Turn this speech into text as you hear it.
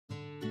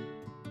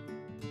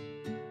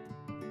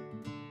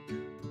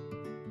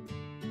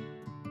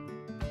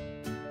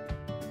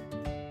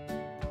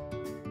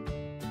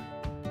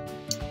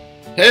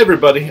Hey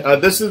everybody,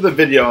 this is the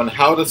video on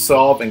how to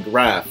solve and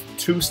graph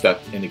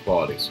two-step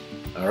inequalities.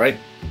 Alright,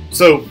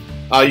 so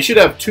you should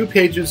have 2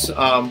 pages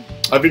of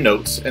your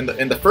notes. In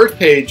the first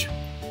page,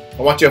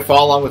 I want you to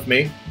follow along with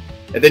me,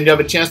 and then you have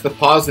a chance to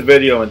pause the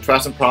video and try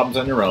some problems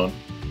on your own,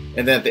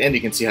 and then at the end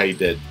you can see how you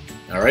did.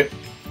 Alright,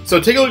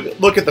 so take a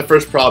look at the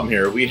first problem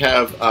here. We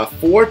have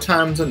 4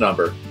 times a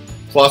number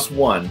plus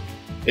 1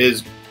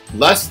 is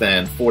less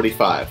than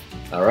 45.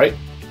 Alright,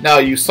 now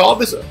you solve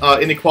this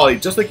inequality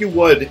just like you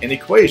would an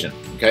equation.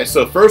 Okay,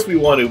 so first we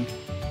want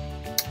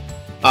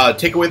to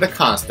take away the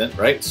constant,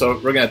 right? So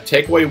we're going to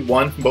take away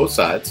 1 from both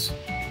sides.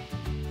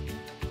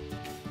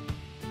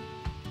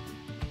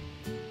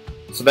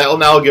 So that will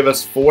now give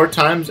us 4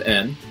 times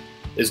n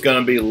is going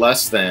to be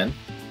less than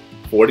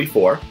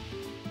 44.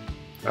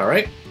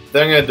 Alright,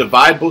 then I'm going to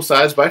divide both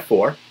sides by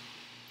 4.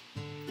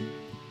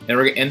 And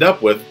we're going to end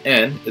up with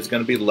n is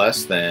going to be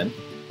less than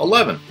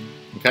 11.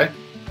 Okay,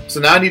 so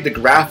now I need to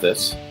graph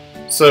this.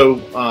 So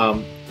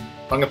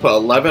I'm going to put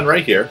 11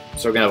 right here.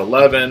 So we're going to have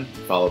 11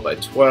 followed by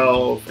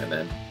 12, and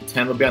then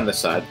 10 will be on this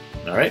side.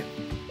 All right,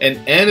 and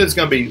n is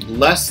going to be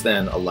less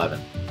than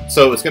 11.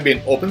 So it's going to be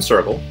an open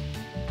circle,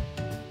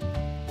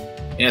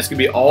 and it's going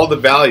to be all the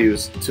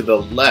values to the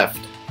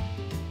left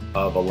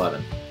of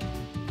 11.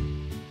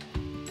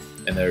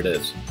 And there it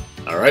is.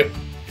 All right,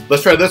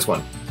 let's try this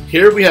one.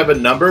 Here we have a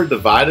number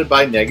divided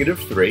by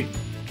 -3.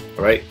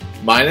 All right,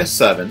 minus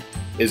 7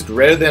 is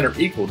greater than or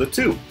equal to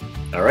 2.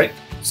 All right.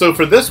 So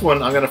for this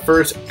one, I'm going to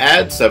first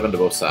add 7 to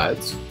both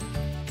sides.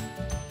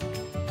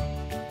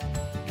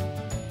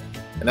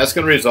 And that's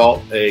going to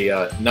result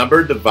a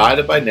number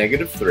divided by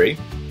 -3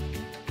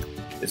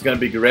 is going to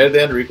be greater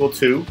than or equal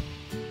to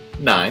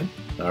 9.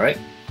 All right.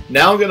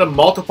 Now I'm going to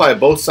multiply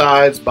both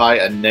sides by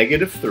a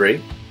 -3.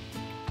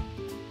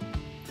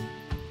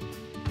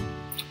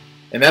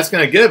 And that's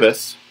going to give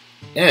us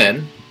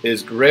n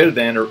is greater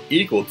than or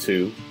equal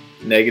to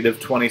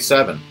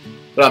 -27.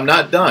 But I'm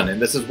not done,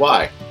 and this is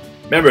why.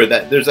 Remember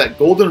that there's that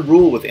golden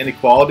rule with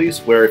inequalities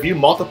where if you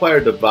multiply or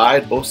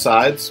divide both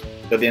sides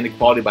of the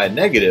inequality by a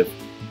negative,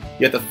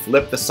 you have to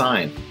flip the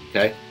sign.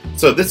 Okay,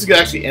 so this is going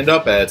to actually end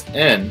up as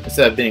n,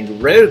 instead of being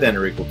greater than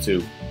or equal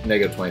to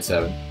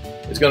 -27,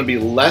 it's going to be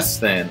less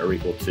than or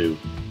equal to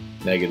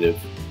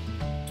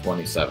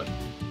 -27.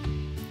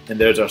 And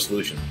there's our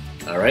solution.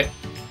 All right,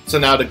 so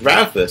now to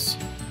graph this,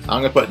 I'm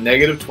going to put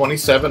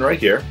 -27 right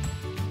here.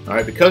 All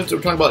right, because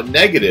we're talking about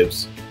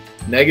negatives,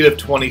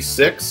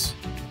 -26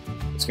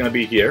 it's going to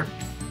be here,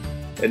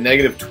 and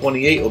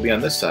 -28 will be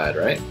on this side,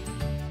 right?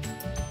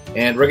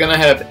 And we're going to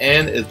have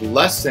n is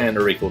less than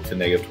or equal to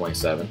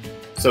 -27.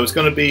 So it's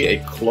going to be a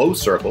closed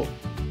circle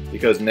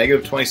because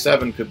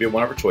 -27 could be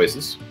one of our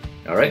choices.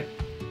 All right,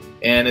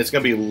 and it's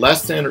going to be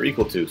less than or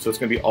equal to, so it's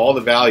going to be all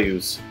the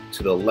values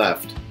to the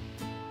left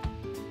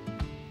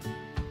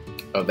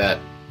of that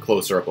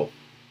closed circle.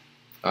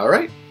 All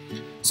right,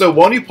 so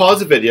why don't you pause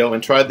the video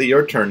and try the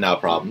your turn now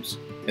problems,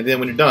 and then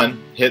when you're done,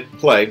 hit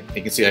play and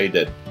you can see how you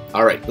did.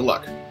 All right, good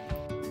luck.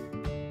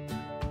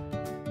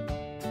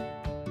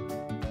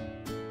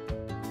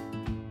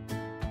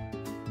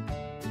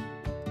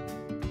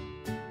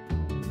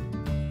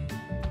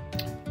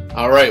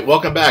 All right,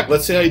 welcome back.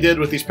 Let's see how you did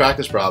with these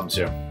practice problems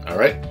here. All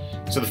right,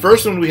 so the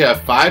first one we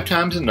have 5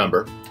 times a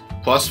number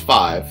plus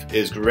 5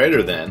 is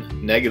greater than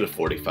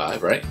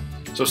 -45, right?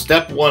 So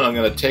step 1, I'm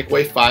going to take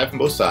away 5 from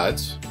both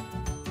sides,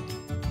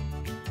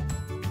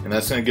 and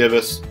that's going to give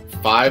us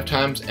 5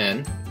 times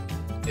n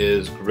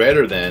is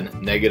greater than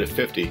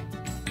 -50.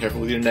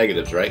 Careful with your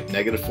negatives, right?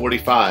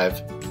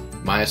 -45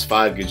 minus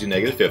 5 gives you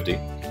 -50.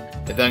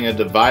 And then I'm going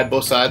to divide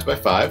both sides by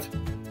 5.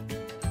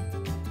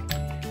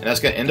 And that's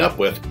going to end up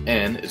with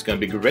n is going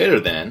to be greater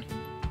than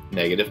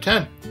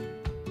 -10.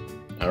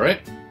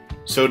 Alright,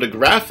 so to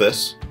graph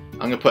this,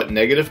 I'm going to put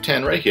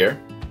 -10 right here.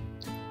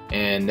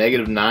 And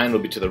 -9 will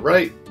be to the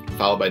right,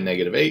 followed by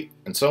 -8,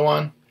 and so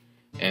on.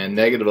 And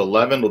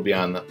 -11 will be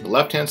on the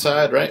left-hand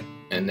side, right?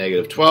 And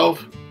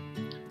 -12.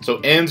 So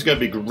n is going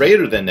to be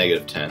greater than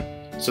 -10.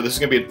 So this is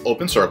going to be an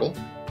open circle.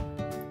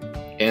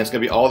 And it's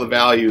going to be all the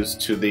values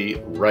to the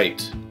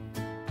right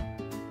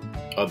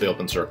of the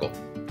open circle.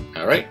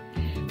 Alright.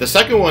 The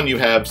second one, you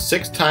have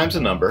 6 times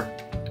a number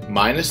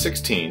minus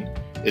 16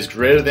 is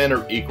greater than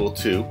or equal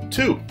to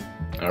 2.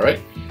 Alright.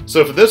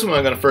 So for this one,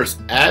 I'm going to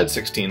first add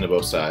 16 to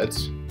both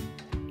sides.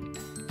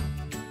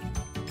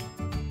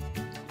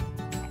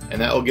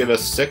 And that will give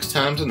us 6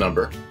 times a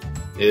number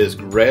is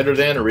greater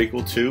than or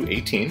equal to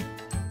 18.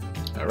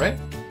 All right,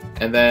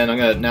 and then I'm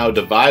going to now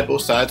divide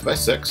both sides by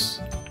 6.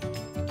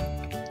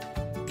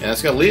 And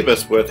that's going to leave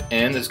us with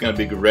n is going to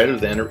be greater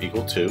than or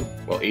equal to,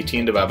 well,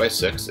 18 divided by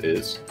 6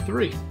 is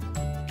 3.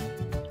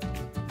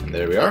 And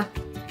there we are.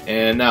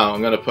 And now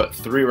I'm going to put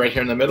 3 right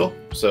here in the middle.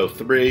 So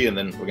 3, and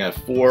then we're going to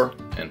have 4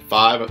 and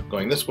 5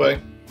 going this way.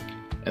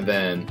 And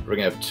then we're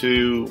going to have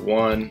 2,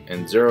 1,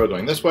 and 0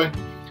 going this way.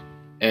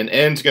 And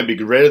n is going to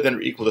be greater than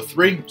or equal to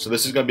 3. So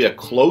this is going to be a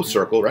closed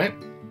circle, right?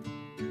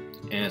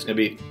 And it's going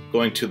to be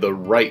going to the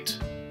right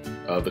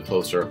of the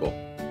closed circle.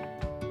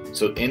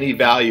 So any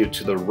value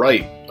to the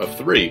right of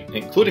 3,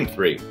 including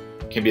 3,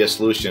 can be a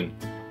solution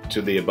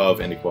to the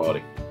above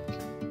inequality.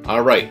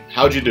 Alright,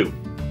 how'd you do?